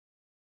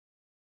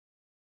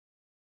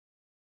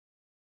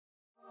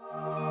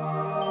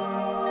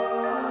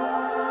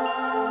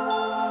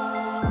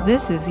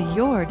This is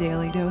your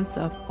daily dose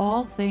of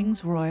all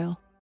things royal.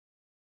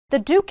 The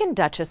Duke and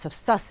Duchess of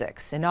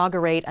Sussex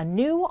inaugurate a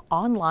new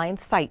online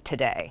site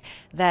today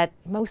that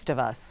most of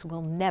us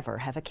will never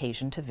have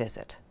occasion to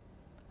visit.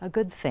 A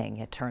good thing,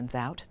 it turns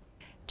out.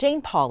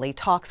 Jane Pauley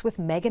talks with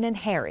Meghan and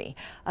Harry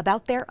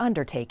about their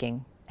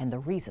undertaking and the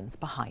reasons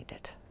behind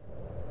it.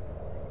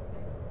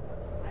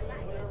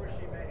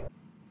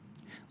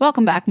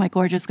 Welcome back, my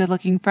gorgeous,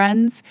 good-looking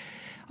friends.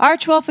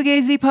 Archwell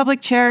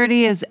Public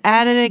Charity is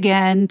at it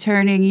again,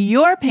 turning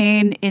your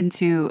pain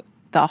into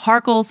the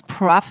Harkle's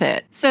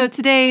profit. So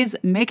today's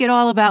Make It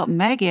All About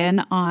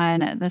Meghan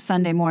on the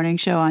Sunday morning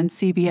show on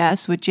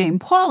CBS with Jane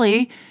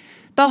Pauley,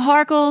 the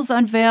Harkles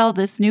unveil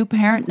this new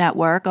parent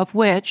network of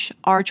which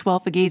Archwell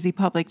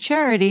Public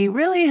Charity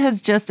really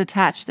has just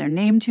attached their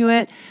name to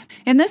it.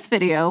 In this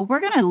video, we're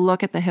going to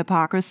look at the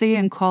hypocrisy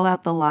and call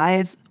out the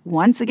lies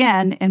once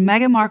again in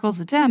Meghan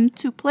Markle's attempt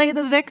to play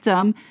the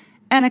victim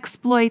and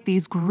exploit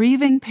these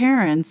grieving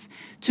parents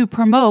to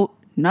promote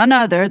none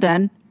other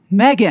than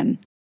Meghan.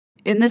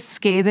 In this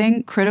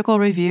scathing, critical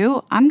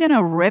review, I'm going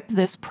to rip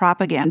this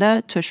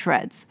propaganda to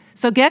shreds.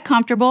 So get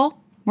comfortable.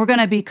 We're going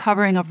to be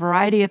covering a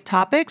variety of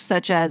topics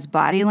such as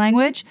body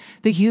language,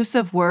 the use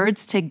of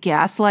words to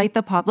gaslight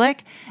the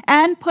public,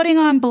 and putting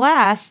on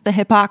blast the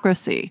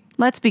hypocrisy.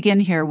 Let's begin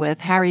here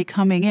with Harry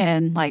coming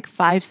in like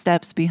 5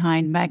 steps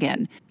behind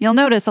Meghan. You'll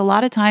notice a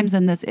lot of times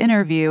in this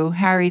interview,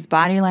 Harry's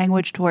body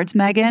language towards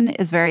Meghan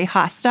is very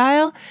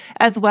hostile,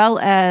 as well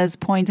as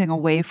pointing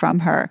away from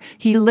her.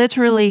 He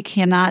literally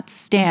cannot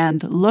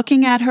stand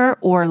looking at her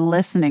or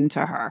listening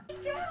to her.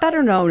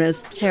 Better known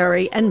as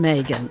Harry and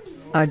Meghan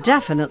are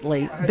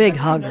definitely big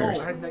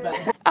huggers.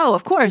 Oh,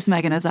 of course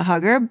Meghan is a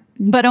hugger,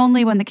 but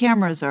only when the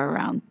cameras are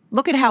around.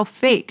 Look at how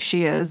fake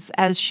she is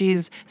as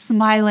she's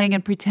smiling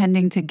and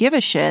pretending to give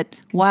a shit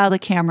while the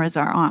cameras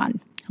are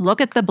on. Look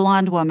at the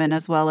blonde woman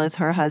as well as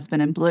her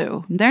husband in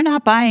blue. They're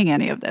not buying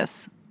any of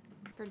this.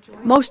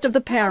 Most of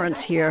the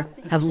parents here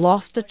have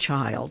lost a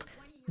child,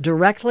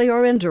 directly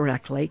or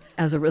indirectly,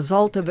 as a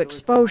result of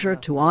exposure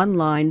to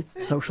online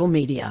social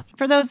media.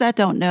 For those that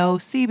don't know,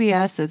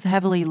 CBS is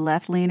heavily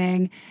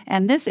left-leaning,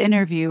 and this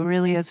interview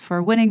really is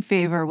for winning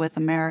favor with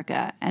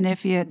America. And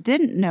if you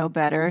didn't know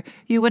better,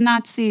 you would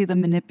not see the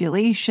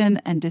manipulation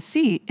and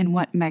deceit in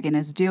what Meghan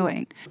is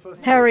doing.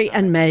 Harry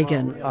and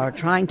Meghan are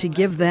trying to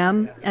give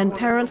them, and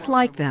parents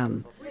like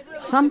them,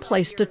 some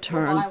place to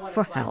turn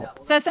for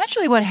help. So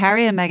essentially what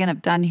Harry and Meghan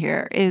have done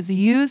here is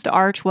used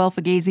Archwell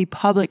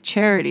Public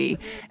Charity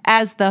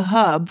as the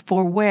hub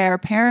for where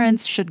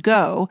parents should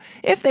go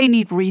if they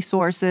need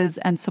resources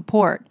and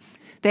support.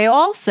 They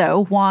also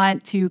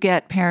want to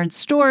get parents'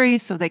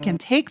 stories so they can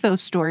take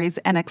those stories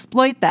and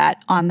exploit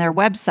that on their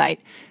website.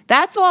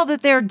 That's all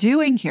that they're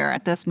doing here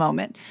at this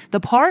moment. The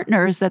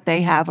partners that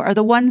they have are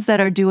the ones that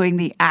are doing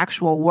the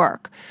actual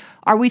work.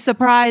 Are we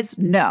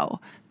surprised? No.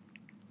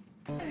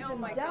 Oh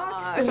my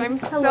gosh, I'm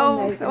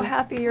so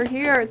happy you're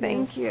here.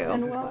 Thank you.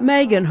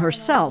 Meghan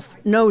herself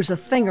knows a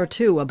thing or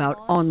two about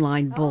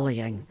online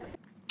bullying.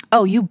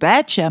 Oh, you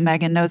betcha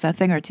Meghan knows a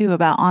thing or two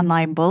about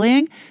online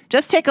bullying.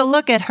 Just take a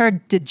look at her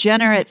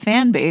degenerate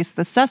fan base,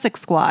 the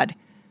Sussex Squad.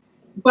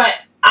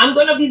 But I'm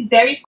going to be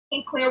very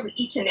clear with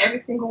each and every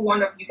single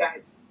one of you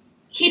guys.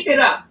 Keep it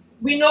up.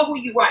 We know who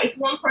you are. It's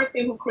one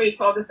person who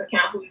creates all this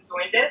account who is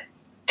doing this,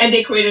 and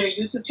they created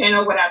a YouTube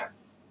channel, whatever.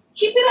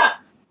 Keep it up.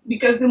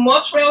 Because the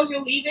more trails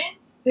you're leaving,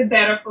 the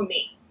better for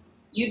me.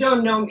 You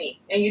don't know me,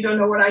 and you don't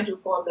know what I do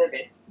for a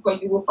living,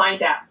 but you will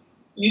find out.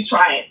 You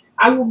try it.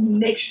 I will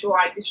make sure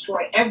I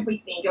destroy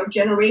everything. Your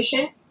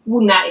generation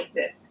will not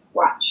exist.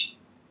 Watch.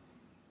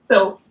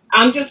 So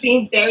I'm just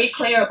being very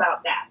clear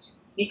about that,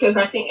 because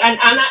I think, and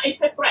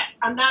it's a threat.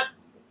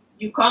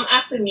 You come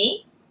after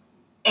me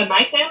and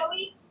my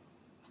family,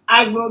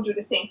 I will do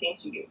the same thing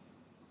to you.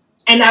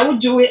 And I will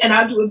do it, and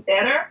I'll do it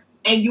better,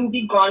 and you'll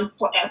be gone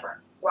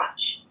forever.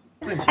 Watch.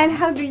 And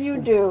how do you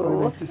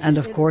do? And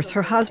of course,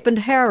 her husband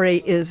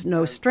Harry is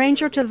no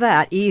stranger to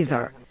that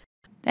either.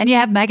 Then you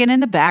have Meghan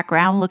in the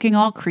background looking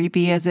all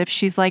creepy as if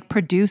she's like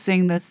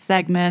producing this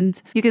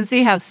segment. You can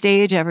see how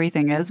staged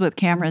everything is with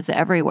cameras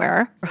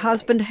everywhere. Her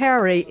husband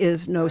Harry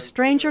is no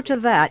stranger to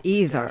that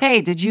either.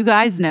 Hey, did you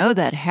guys know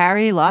that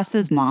Harry lost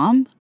his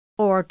mom?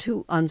 Or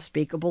to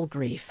unspeakable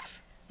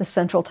grief. The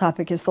central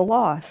topic is the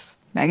loss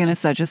Meghan is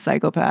such a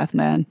psychopath,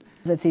 man.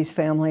 that these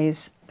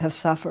families have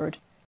suffered.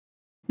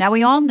 Now,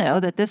 we all know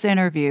that this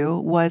interview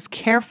was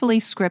carefully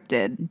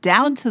scripted,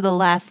 down to the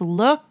last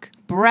look,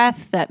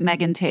 breath that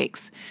Meghan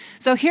takes.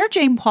 So here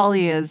Jane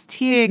Pauley is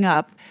teeing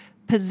up,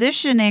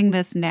 positioning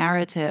this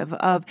narrative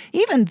of,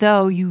 even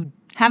though you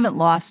haven't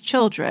lost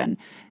children,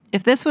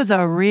 if this was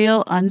a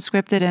real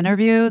unscripted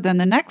interview, then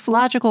the next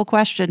logical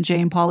question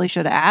Jane Pauley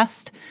should have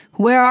asked,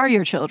 where are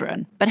your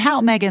children? But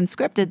how Meghan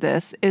scripted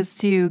this is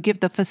to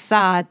give the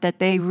facade that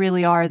they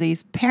really are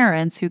these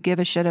parents who give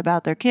a shit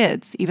about their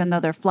kids, even though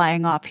they're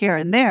flying off here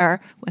and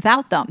there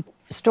without them.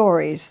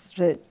 Stories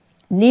that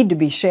need to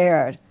be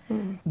shared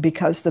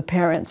because the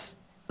parents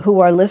who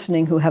are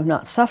listening who have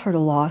not suffered a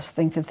loss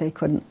think that they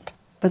couldn't,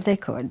 but they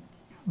could.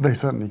 They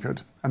certainly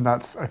could. And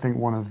that's, I think,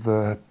 one of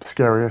the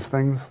scariest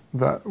things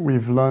that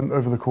we've learned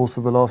over the course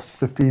of the last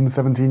 15,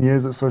 17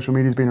 years that social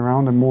media's been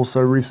around, and more so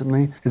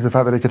recently, is the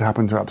fact that it could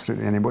happen to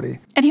absolutely anybody.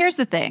 And here's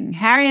the thing.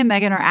 Harry and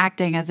Meghan are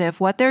acting as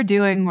if what they're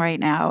doing right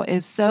now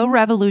is so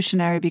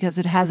revolutionary because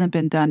it hasn't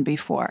been done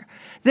before.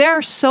 There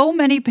are so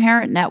many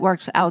parent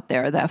networks out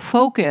there that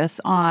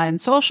focus on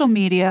social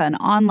media and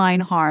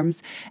online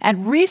harms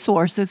and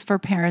resources for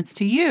parents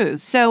to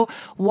use. So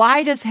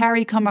why does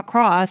Harry come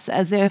across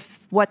as if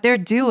what they're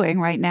doing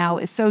right now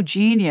is so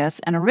genius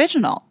and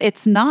original?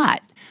 It's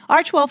not.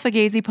 Archewell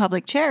Fugazi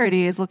Public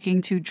Charity is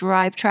looking to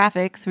drive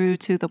traffic through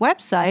to the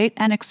website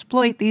and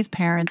exploit these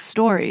parents'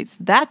 stories.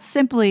 That's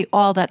simply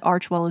all that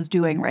Archewell is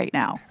doing right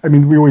now. I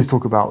mean, we always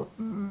talk about,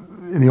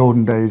 in the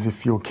olden days,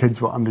 if your kids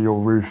were under your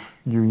roof,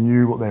 you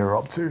knew what they were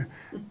up to.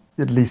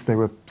 At least they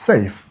were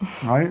safe,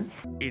 right?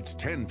 It's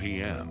 10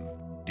 p.m.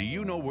 Do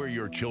you know where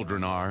your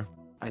children are?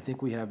 I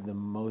think we have the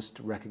most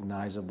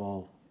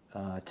recognizable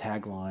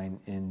tagline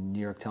in New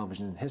York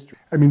television history.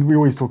 I mean, we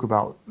always talk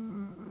about,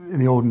 in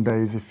the olden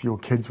days, if your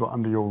kids were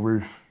under your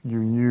roof, you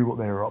knew what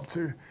they were up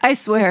to. I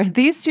swear,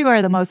 these two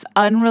are the most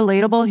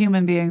unrelatable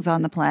human beings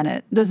on the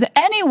planet. Does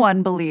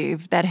anyone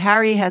believe that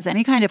Harry has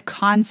any kind of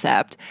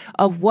concept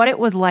of what it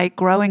was like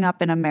growing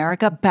up in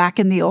America back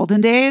in the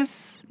olden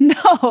days?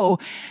 No,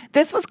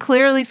 this was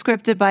clearly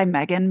scripted by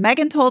Meghan.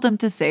 Meghan told him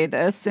to say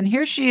this, and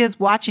here she is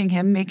watching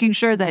him, making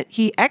sure that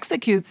he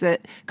executes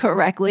it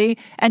correctly,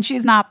 and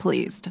she's not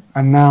pleased.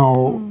 And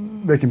now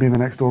they can be in the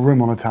next door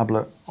room on a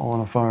tablet or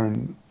on a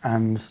phone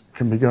and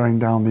can be going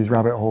down these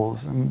rabbit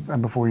holes,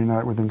 and before you know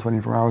it, within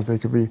 24 hours, they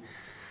could be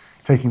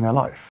taking their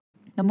life.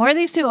 The more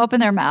these two open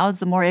their mouths,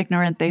 the more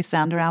ignorant they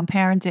sound around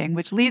parenting,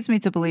 which leads me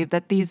to believe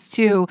that these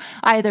two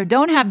either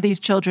don't have these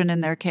children in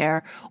their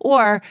care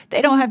or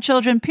they don't have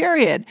children,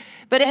 period.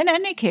 But in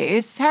any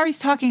case, Harry's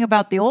talking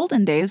about the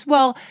olden days.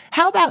 Well,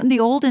 how about in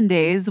the olden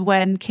days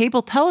when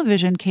cable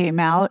television came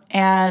out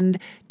and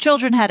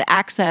children had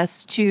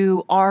access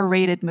to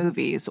R-rated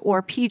movies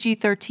or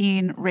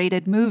PG-13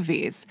 rated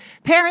movies?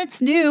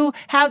 Parents knew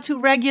how to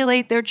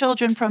regulate their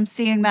children from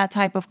seeing that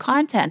type of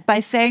content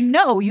by saying,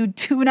 no, you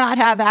do not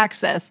have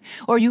access,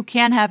 or you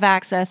can't have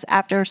access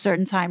after a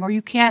certain time, or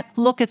you can't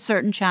look at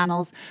certain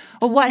channels,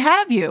 or what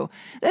have you.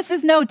 This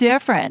is no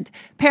different.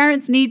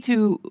 Parents need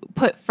to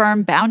put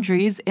firm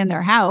boundaries in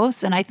their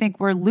house, and I think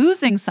we're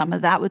losing some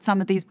of that with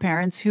some of these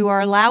parents who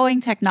are allowing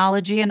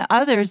technology and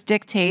others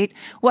dictate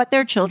what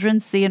their children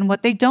see and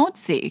what they don't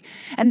see.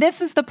 And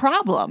this is the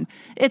problem.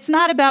 It's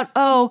not about,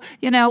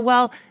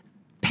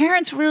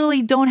 parents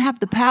really don't have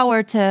the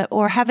power to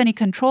or have any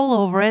control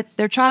over it.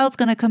 Their child's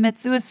going to commit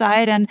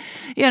suicide and,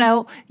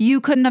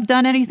 you couldn't have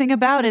done anything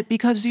about it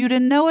because you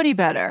didn't know any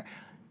better.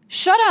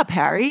 Shut up,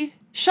 Harry.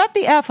 Shut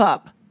the F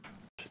up.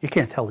 You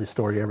can't tell this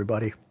story to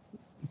everybody.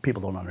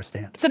 People don't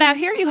understand. So now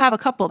here you have a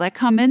couple that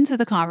come into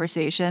the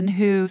conversation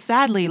who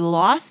sadly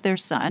lost their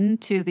son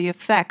to the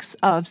effects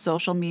of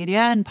social media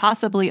and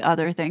possibly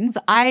other things.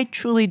 I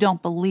truly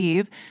don't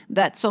believe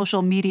that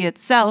social media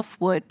itself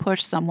would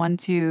push someone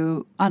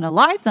to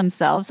unalive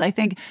themselves. I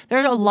think there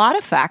are a lot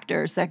of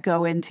factors that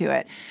go into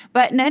it.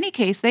 But in any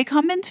case, they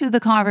come into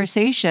the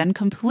conversation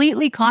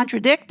completely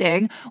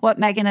contradicting what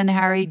Meghan and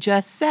Harry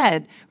just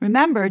said.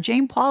 Remember,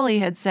 Jane Pauley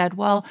had said,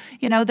 well,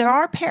 there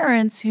are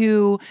parents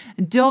who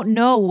don't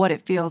know what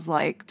it feels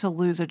like to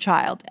lose a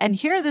child. And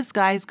here this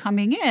guy's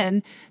coming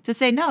in to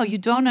say, no, you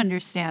don't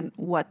understand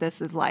what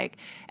this is like.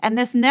 And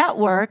this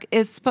network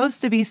is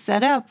supposed to be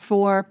set up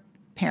for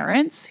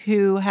parents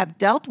who have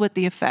dealt with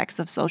the effects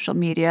of social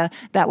media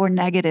that were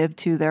negative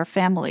to their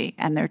family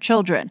and their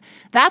children.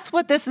 That's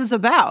what this is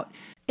about.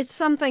 It's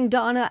something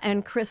Donna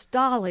and Chris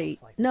Dolly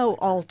know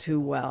all too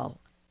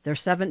well. Their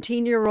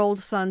 17-year-old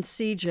son,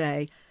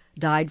 CJ,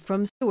 died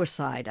from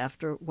suicide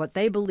after what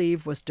they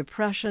believe was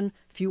depression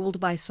fueled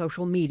by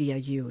social media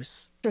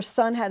use. Your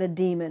son had a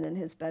demon in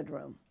his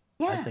bedroom.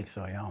 Yeah. I think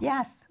so, yeah.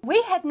 Yes.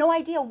 We had no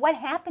idea what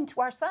happened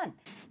to our son.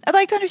 I'd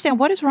like to understand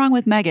what is wrong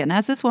with Meghan.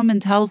 As this woman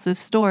tells this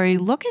story,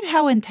 look at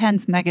how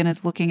intense Meghan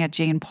is looking at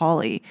Jane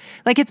Pauley.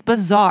 Like, it's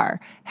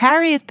bizarre.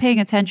 Harry is paying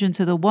attention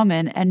to the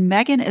woman, and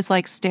Meghan is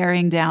like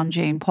staring down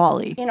Jane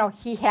Pauley.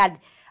 He had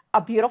a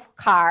beautiful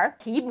car.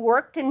 He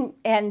worked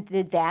and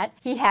did that.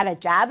 He had a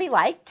job he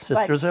liked.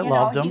 Sisters that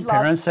loved him,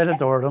 parents that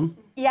adored him.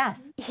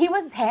 Yes, he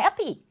was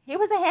happy. He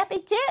was a happy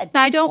kid.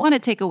 Now, I don't want to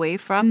take away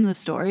from the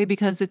story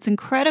because it's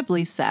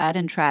incredibly sad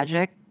and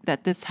tragic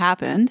that this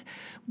happened.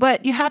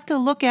 But you have to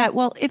look at,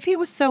 well, if he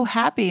was so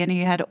happy and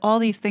he had all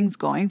these things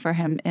going for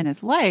him in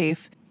his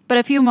life. But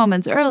a few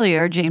moments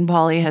earlier, Jane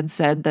Pauley had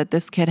said that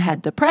this kid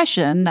had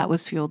depression that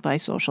was fueled by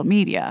social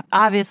media.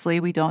 Obviously,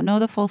 we don't know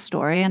the full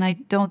story, and I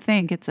don't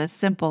think it's as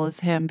simple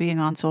as him being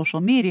on social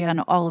media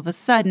and all of a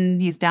sudden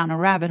he's down a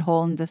rabbit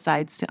hole and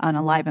decides to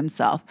unalive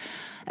himself.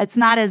 It's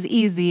not as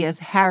easy as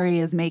Harry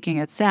is making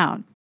it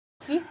sound.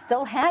 He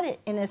still had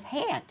it in his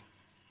hand,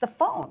 the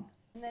phone.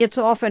 It's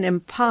often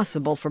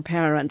impossible for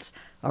parents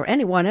or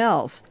anyone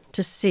else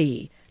to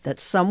see that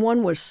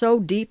someone was so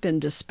deep in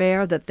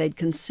despair that they'd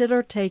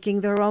consider taking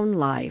their own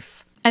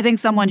life. I think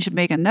someone should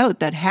make a note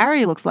that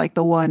Harry looks like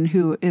the one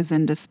who is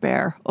in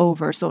despair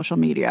over social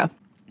media.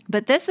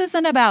 But this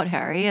isn't about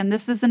Harry, and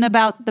this isn't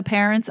about the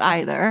parents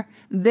either.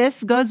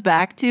 This goes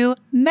back to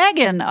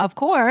Meghan, of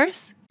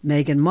course.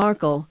 Meghan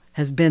Markle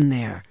has been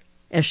there,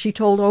 as she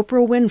told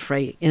Oprah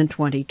Winfrey in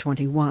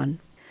 2021.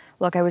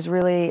 Look, I was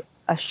really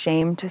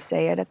ashamed to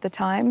say it at the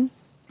time,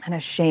 and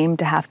ashamed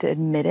to have to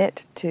admit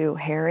it to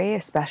Harry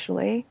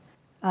especially,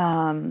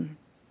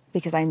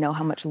 because I know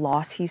how much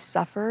loss he's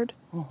suffered.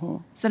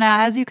 So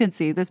now, as you can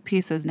see, this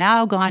piece has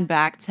now gone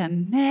back to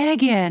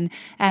Meghan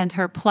and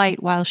her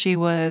plight while she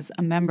was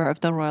a member of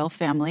the royal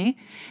family.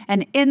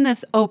 And in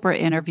this Oprah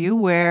interview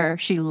where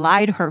she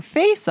lied her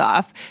face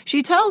off,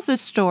 she tells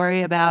this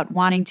story about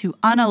wanting to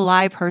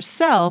unalive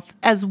herself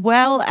as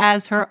well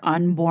as her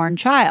unborn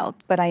child.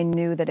 But I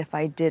knew that if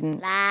I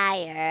didn't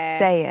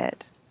say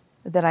it,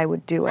 that I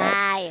would do it.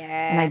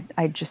 And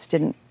I just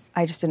didn't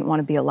want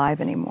to be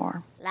alive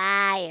anymore.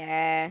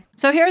 Liar.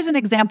 So here's an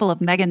example of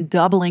Meghan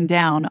doubling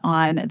down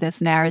on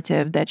this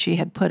narrative that she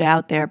had put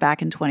out there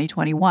back in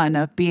 2021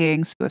 of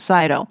being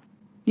suicidal.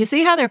 You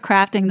see how they're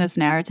crafting this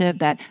narrative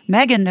that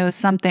Meghan knows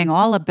something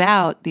all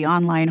about the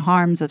online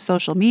harms of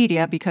social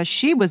media because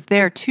she was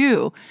there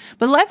too.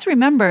 But let's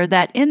remember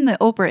that in the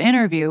Oprah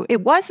interview,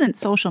 it wasn't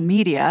social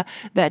media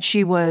that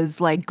she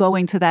was like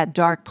going to that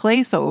dark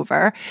place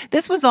over.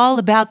 This was all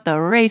about the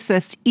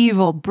racist,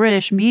 evil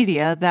British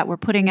media that were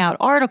putting out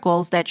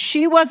articles that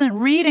she wasn't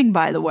reading,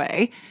 by the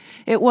way.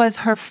 It was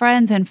her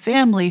friends and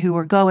family who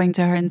were going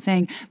to her and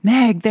saying,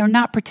 "Meg, they're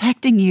not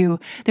protecting you.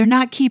 They're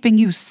not keeping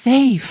you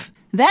safe."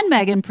 Then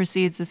Meghan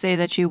proceeds to say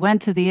that she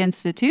went to the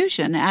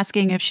institution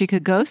asking if she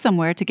could go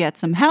somewhere to get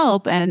some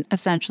help and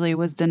essentially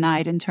was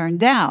denied and turned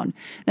down.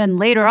 Then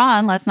later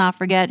on, let's not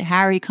forget,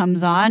 Harry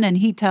comes on and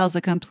he tells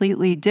a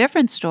completely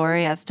different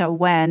story as to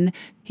when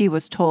he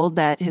was told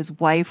that his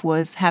wife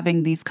was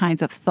having these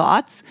kinds of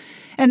thoughts,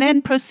 and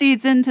then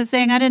proceeds into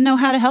saying, I didn't know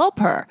how to help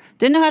her,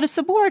 didn't know how to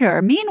support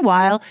her.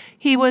 Meanwhile,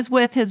 he was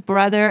with his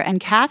brother and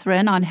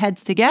Catherine on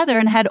Heads Together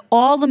and had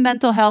all the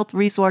mental health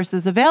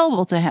resources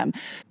available to him.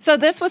 So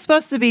this was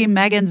supposed to be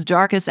Meghan's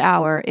darkest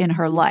hour in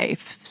her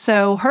life.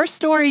 So her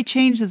story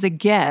changes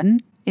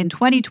again. In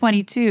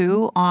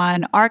 2022,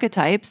 on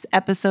Archetypes,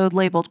 episode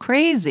labeled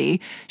Crazy,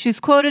 she's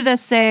quoted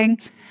as saying,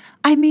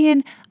 I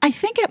mean, I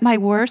think at my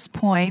worst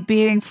point,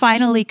 being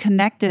finally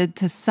connected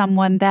to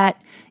someone that,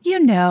 you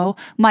know,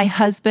 my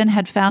husband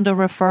had found a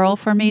referral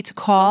for me to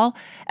call,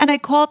 and I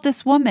called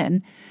this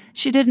woman.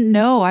 She didn't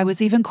know I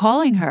was even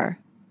calling her,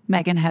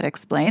 Meghan had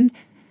explained.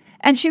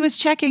 And she was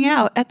checking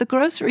out at the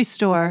grocery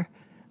store.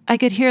 I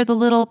could hear the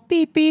little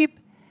beep beep,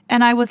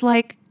 and I was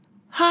like,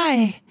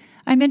 hi,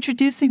 I'm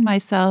introducing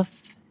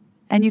myself.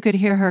 And you could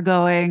hear her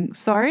going,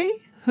 sorry,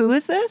 who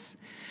is this?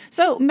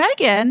 So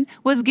Meghan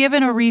was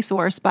given a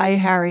resource by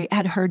Harry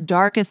at her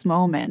darkest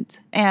moment.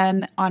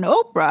 And on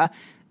Oprah,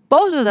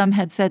 both of them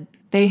had said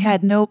they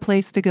had no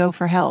place to go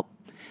for help.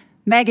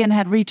 Meghan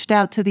had reached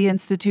out to the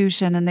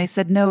institution and they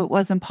said, no, it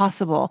wasn't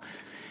possible.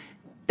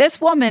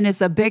 This woman is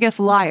the biggest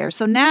liar.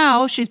 So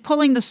now she's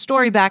pulling the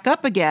story back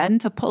up again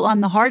to pull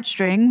on the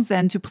heartstrings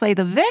and to play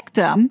the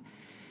victim.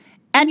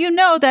 And you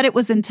know that it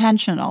was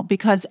intentional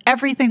because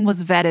everything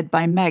was vetted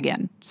by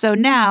Meghan. So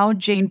now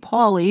Jane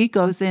Pauley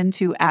goes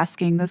into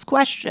asking this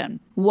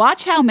question.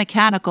 Watch how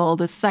mechanical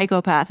this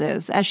psychopath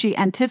is as she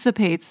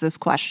anticipates this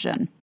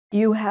question.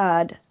 You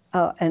had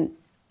an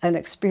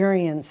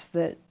experience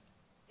that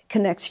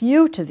connects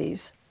you to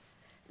these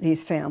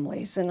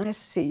families. And I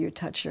see you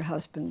touch your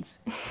husband's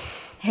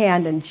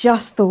hand in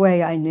just the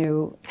way I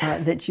knew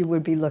that you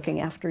would be looking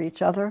after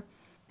each other.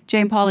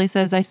 Jane Pauley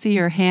says, I see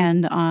your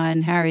hand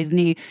on Harry's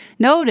knee.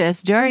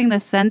 Notice during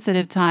this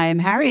sensitive time,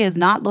 Harry is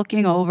not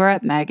looking over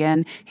at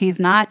Meghan. He's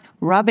not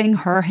rubbing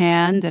her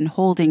hand and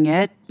holding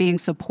it, being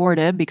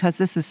supportive, because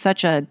this is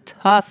such a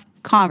tough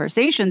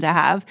conversation to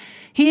have.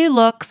 He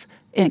looks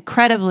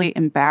incredibly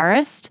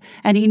embarrassed,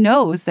 and he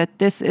knows that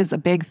this is a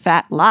big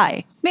fat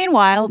lie.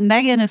 Meanwhile,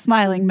 Meghan is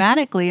smiling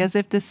manically as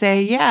if to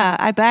say, yeah,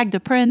 I bagged a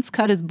prince,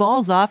 cut his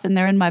balls off, and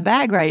they're in my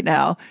bag right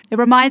now. It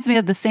reminds me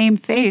of the same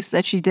face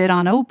that she did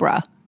on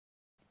Oprah.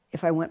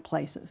 If I went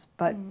places.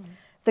 But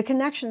the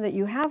connection that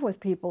you have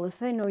with people is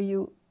they know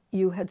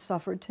you had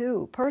suffered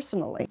too,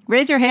 personally.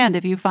 Raise your hand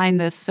if you find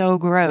this so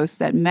gross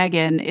that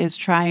Meghan is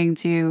trying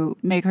to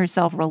make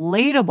herself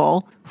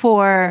relatable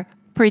for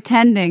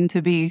pretending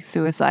to be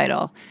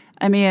suicidal.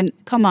 I mean,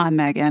 come on,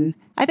 Meghan.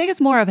 I think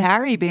it's more of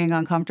Harry being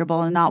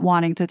uncomfortable and not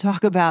wanting to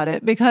talk about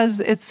it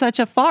because it's such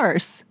a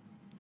farce.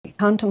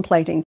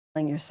 Contemplating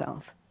killing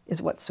yourself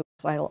is what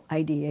suicidal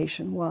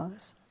ideation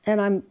was.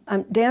 And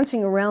I'm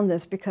dancing around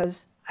this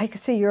because I can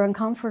see you're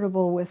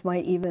uncomfortable with my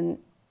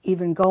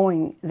even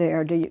going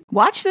there. Do you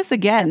watch this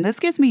again? This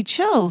gives me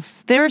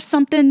chills. There's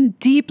something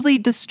deeply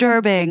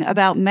disturbing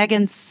about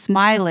Meghan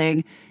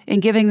smiling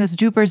and giving this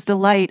duper's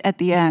delight at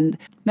the end.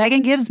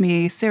 Meghan gives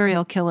me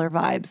serial killer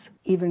vibes.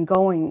 Even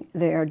going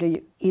there, do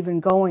you? Even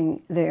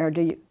going there,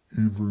 do you?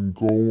 Even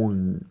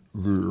going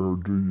there,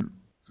 do you?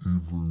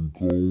 Even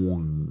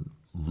going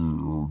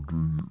there, do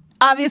you?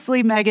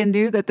 Obviously, Megan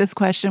knew that this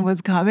question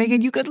was coming,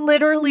 and you could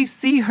literally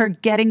see her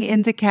getting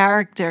into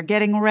character,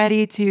 getting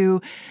ready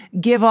to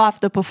give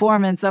off the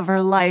performance of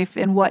her life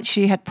in what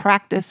she had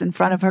practiced in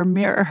front of her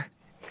mirror.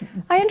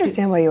 I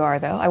understand why you are,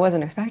 though. I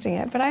wasn't expecting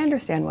it, but I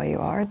understand why you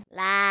are.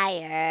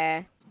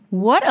 Liar.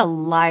 What a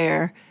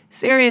liar.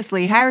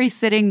 Seriously, Harry's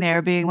sitting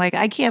there being like,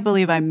 I can't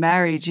believe I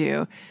married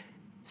you.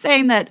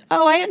 Saying that,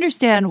 oh, I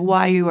understand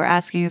why you were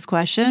asking this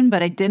question,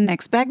 but I didn't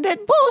expect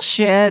it.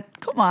 Bullshit.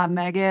 Come on,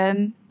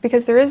 Megan.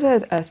 Because there is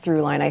a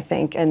through line, I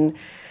think, and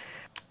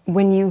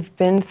when you've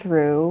been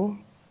through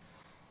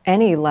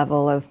any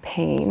level of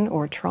pain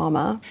or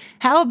trauma.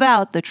 How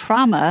about the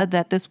trauma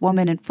that this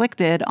woman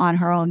inflicted on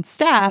her own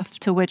staff,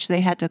 to which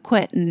they had to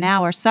quit and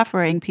now are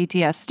suffering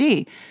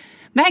PTSD?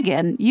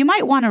 Megan, you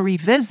might want to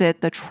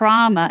revisit the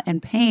trauma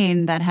and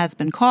pain that has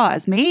been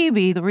caused.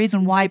 Maybe the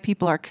reason why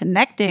people are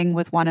connecting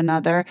with one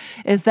another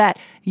is that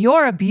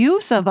your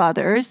abuse of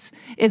others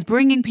is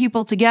bringing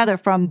people together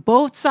from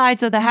both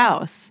sides of the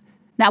house.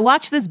 Now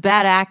watch this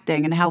bad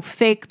acting and how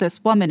fake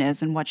this woman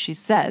is and what she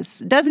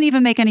says. It doesn't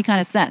even make any kind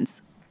of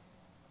sense.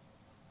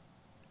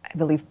 I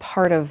believe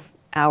part of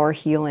our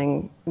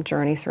healing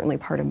journey, certainly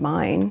part of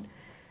mine,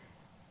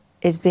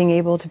 is being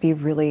able to be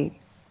really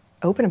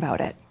open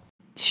about it.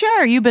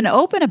 Sure, you've been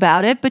open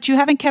about it, but you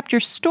haven't kept your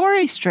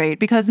story straight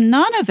because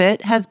none of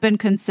it has been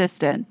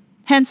consistent.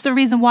 Hence the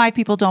reason why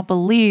people don't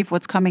believe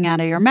what's coming out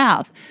of your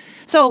mouth.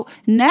 So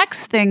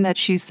next thing that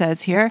she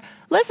says here,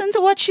 listen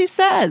to what she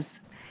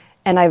says.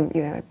 And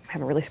I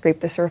haven't really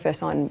scraped the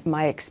surface on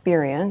my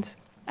experience.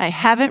 I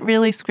haven't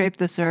really scraped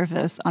the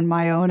surface on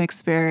my own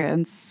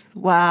experience.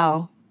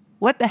 Wow.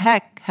 What the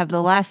heck have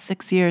the last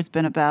 6 years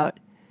been about?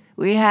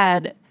 We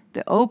had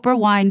the Oprah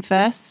Wine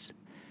Fest.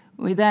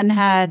 We then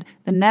had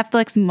the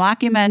Netflix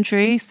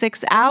mockumentary,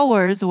 6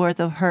 hours worth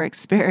of her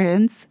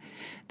experience.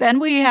 Then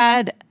we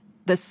had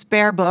the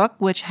Spare book,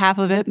 which half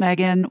of it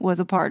Megan was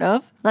a part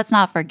of. Let's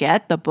not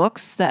forget the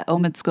books that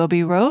Omid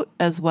Scobie wrote,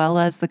 as well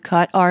as the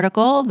Cut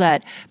article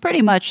that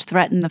pretty much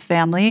threatened the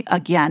family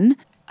again.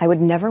 I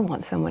would never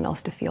want someone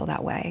else to feel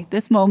that way.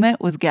 This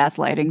moment was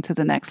gaslighting to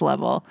the next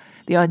level.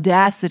 The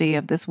audacity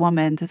of this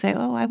woman to say,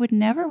 oh, I would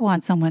never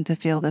want someone to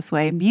feel this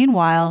way.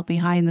 Meanwhile,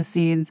 behind the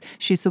scenes,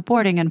 she's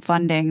supporting and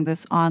funding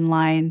this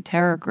online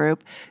terror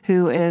group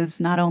who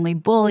is not only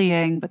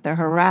bullying, but they're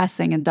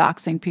harassing and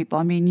doxing people.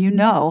 I mean, you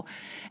know.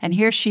 And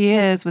here she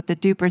is with the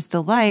duper's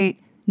delight,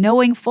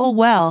 knowing full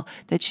well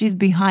that she's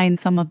behind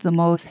some of the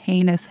most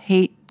heinous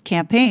hate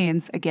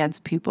campaigns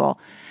against people.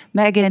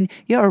 Megan,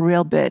 you're a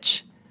real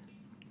bitch.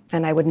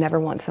 And I would never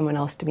want someone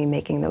else to be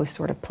making those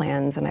sort of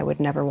plans, and I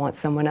would never want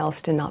someone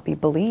else to not be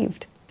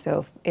believed.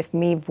 So if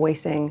me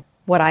voicing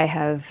what I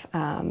have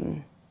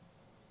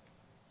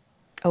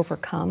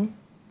overcome.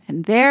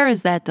 And there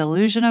is that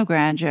delusion of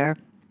grandeur.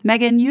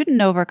 Megan, you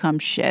didn't overcome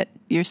shit.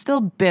 You're still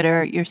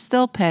bitter, you're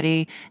still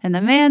petty, and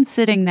the man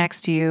sitting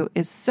next to you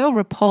is so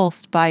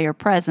repulsed by your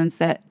presence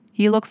that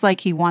he looks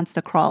like he wants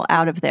to crawl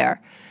out of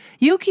there.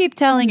 You keep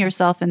telling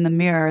yourself in the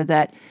mirror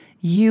that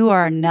you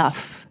are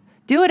enough.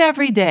 Do it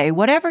every day,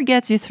 whatever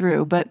gets you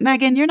through. But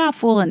Megan, you're not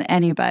fooling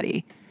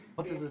anybody.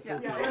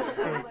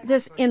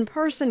 This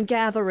in-person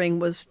gathering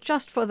was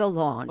just for the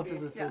launch.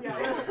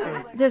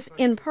 This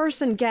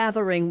in-person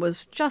gathering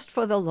was just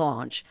for the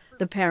launch.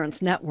 The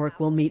Parents Network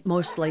will meet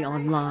mostly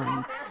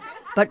online.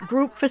 But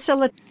group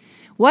facility...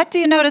 What do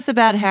you notice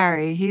about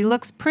Harry? He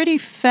looks pretty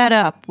fed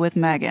up with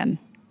Megan.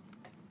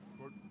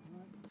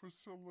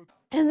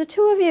 And the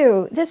two of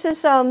you, this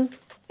is,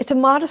 it's a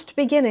modest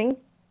beginning.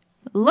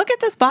 Look at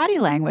this body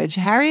language.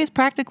 Harry is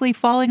practically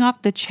falling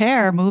off the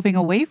chair, moving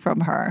away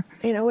from her.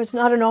 You know, it's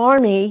not an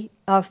army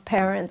of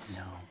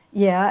parents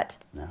yet.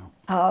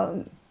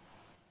 No.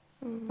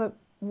 But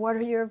what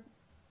are your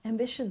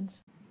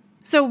ambitions?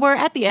 So we're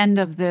at the end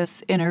of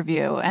this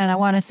interview, and I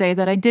want to say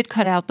that I did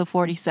cut out the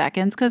 40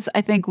 seconds because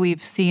I think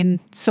we've seen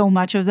so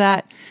much of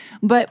that.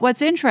 But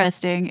what's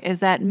interesting is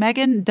that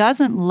Megan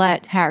doesn't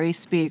let Harry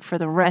speak for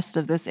the rest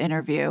of this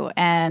interview,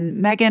 and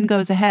Megan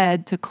goes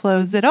ahead to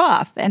close it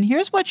off. And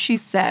here's what she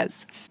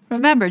says.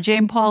 Remember,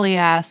 Jane Pauley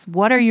asks,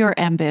 what are your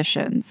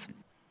ambitions?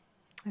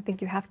 I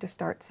think you have to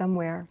start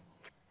somewhere.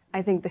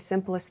 I think the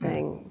simplest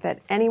thing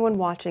that anyone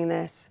watching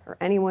this or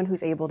anyone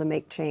who's able to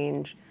make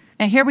change.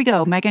 And here we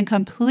go. Megan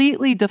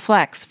completely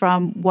deflects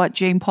from what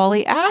Jane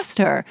Pauley asked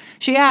her.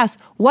 She asked,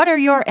 what are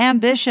your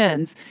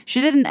ambitions?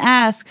 She didn't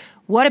ask,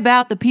 what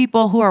about the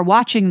people who are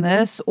watching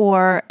this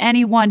or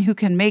anyone who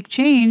can make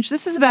change?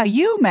 This is about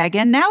you,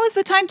 Megan. Now is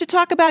the time to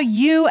talk about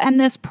you and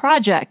this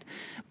project.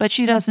 But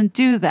she doesn't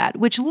do that,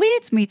 which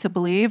leads me to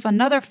believe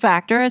another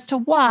factor as to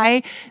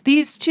why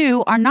these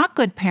two are not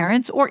good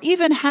parents or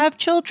even have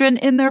children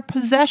in their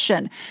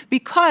possession,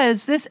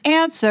 because this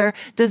answer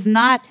does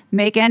not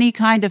make any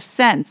kind of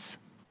sense.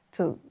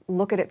 So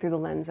look at it through the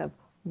lens of,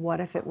 what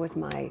if it was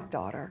my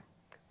daughter?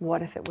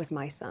 What if it was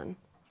my son?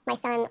 My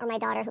son or my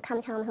daughter who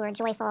comes home, who are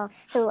joyful,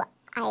 who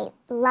I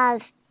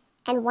love,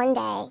 and one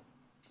day,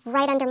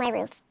 right under my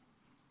roof,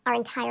 our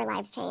entire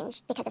lives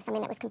change because of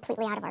something that was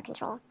completely out of our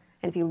control.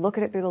 And if you look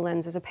at it through the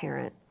lens as a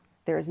parent,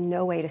 There is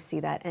no way to see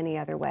that any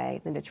other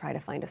way than to try to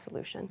find a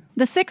solution.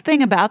 The sick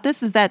thing about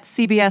this is that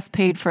CBS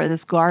paid for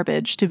this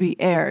garbage to be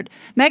aired.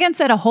 Meghan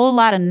said a whole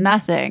lot of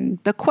nothing.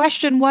 The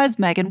question was,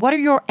 Meghan, what are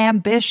your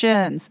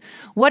ambitions?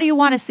 What do you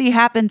want to see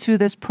happen to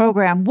this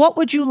program? What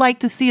would you like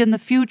to see in the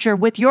future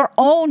with your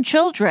own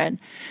children?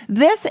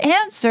 This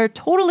answer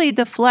totally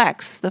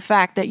deflects the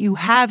fact that you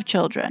have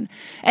children.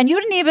 And you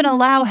didn't even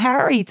allow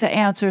Harry to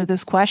answer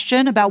this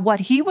question about what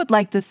he would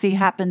like to see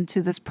happen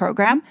to this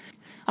program.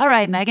 All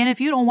right, Meghan,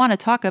 if you don't want to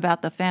talk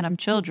about the phantom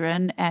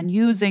children and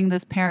using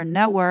this parent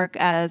network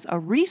as a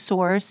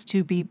resource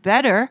to be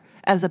better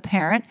as a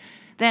parent,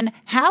 then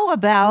how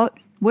about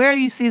where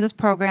you see this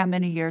program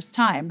in a year's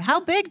time?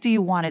 How big do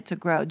you want it to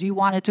grow? Do you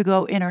want it to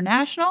go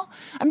international?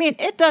 I mean,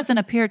 it doesn't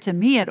appear to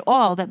me at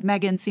all that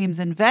Meghan seems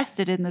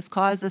invested in this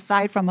cause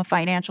aside from a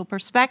financial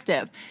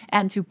perspective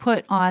and to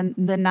put on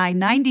the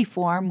 990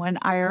 form when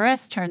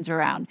IRS turns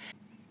around.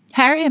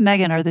 Harry and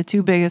Meghan are the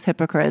two biggest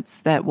hypocrites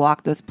that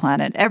walk this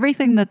planet.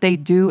 Everything that they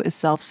do is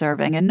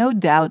self-serving, and no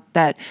doubt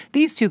that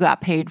these two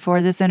got paid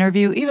for this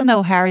interview, even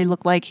though Harry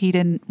looked like he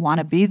didn't want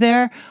to be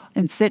there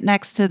and sit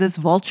next to this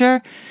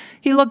vulture.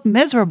 He looked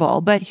miserable,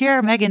 but here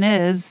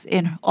Meghan is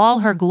in all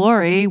her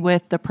glory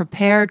with the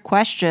prepared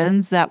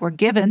questions that were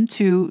given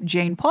to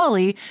Jane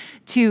Pauley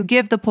to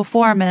give the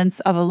performance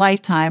of a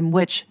lifetime,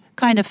 which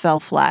kind of fell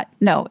flat.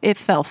 No, it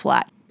fell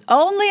flat.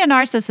 Only a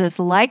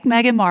narcissist like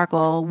Meghan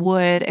Markle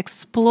would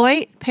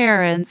exploit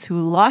parents who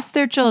lost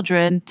their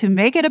children to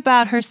make it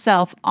about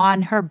herself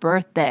on her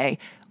birthday,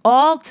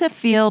 all to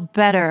feel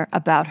better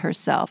about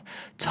herself.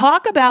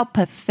 Talk about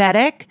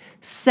pathetic,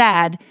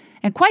 sad,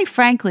 and quite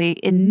frankly,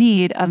 in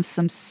need of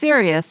some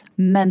serious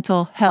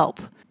mental help.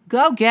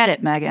 Go get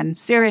it, Meghan.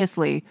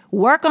 Seriously,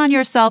 work on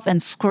yourself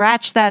and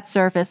scratch that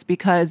surface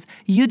because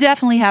you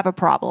definitely have a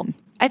problem.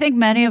 I think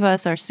many of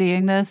us are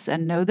seeing this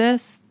and know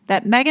this,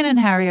 that Meghan and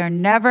Harry are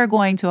never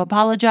going to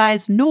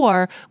apologize,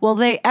 nor will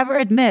they ever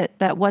admit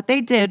that what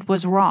they did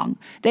was wrong.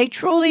 They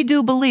truly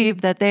do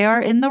believe that they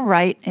are in the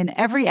right in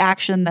every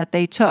action that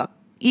they took,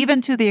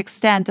 even to the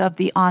extent of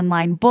the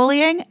online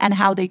bullying and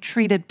how they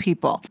treated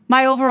people.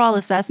 My overall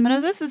assessment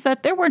of this is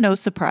that there were no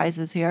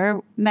surprises here.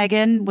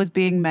 Meghan was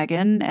being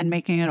Meghan and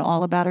making it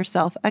all about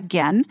herself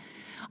again.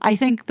 I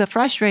think the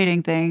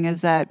frustrating thing is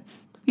that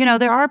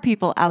there are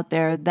people out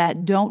there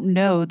that don't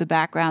know the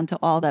background to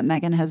all that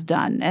Meghan has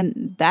done,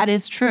 and that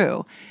is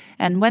true.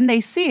 And when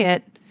they see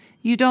it,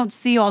 you don't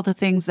see all the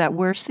things that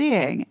we're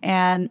seeing.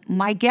 And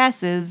my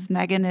guess is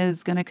Meghan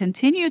is going to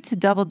continue to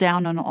double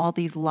down on all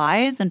these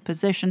lies and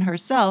position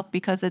herself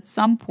because at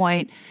some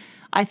point,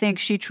 I think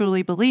she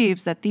truly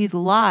believes that these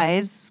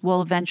lies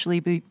will eventually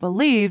be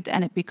believed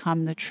and it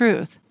become the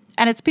truth.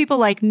 And it's people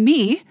like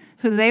me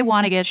who they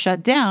want to get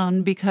shut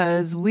down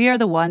because we are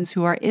the ones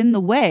who are in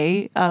the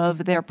way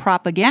of their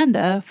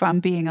propaganda from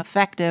being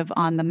effective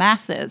on the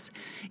masses.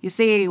 You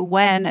see,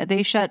 when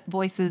they shut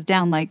voices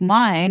down like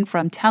mine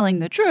from telling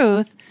the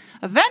truth,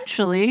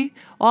 eventually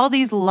all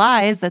these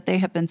lies that they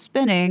have been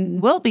spinning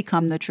will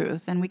become the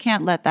truth, and we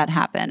can't let that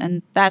happen.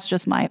 And that's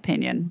just my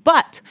opinion.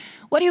 But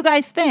what do you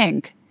guys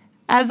think?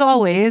 As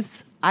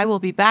always, I will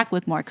be back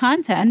with more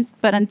content,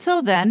 but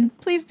until then,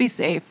 please be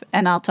safe,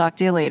 and I'll talk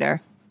to you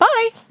later.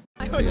 Bye!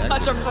 I was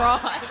such a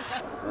fraud.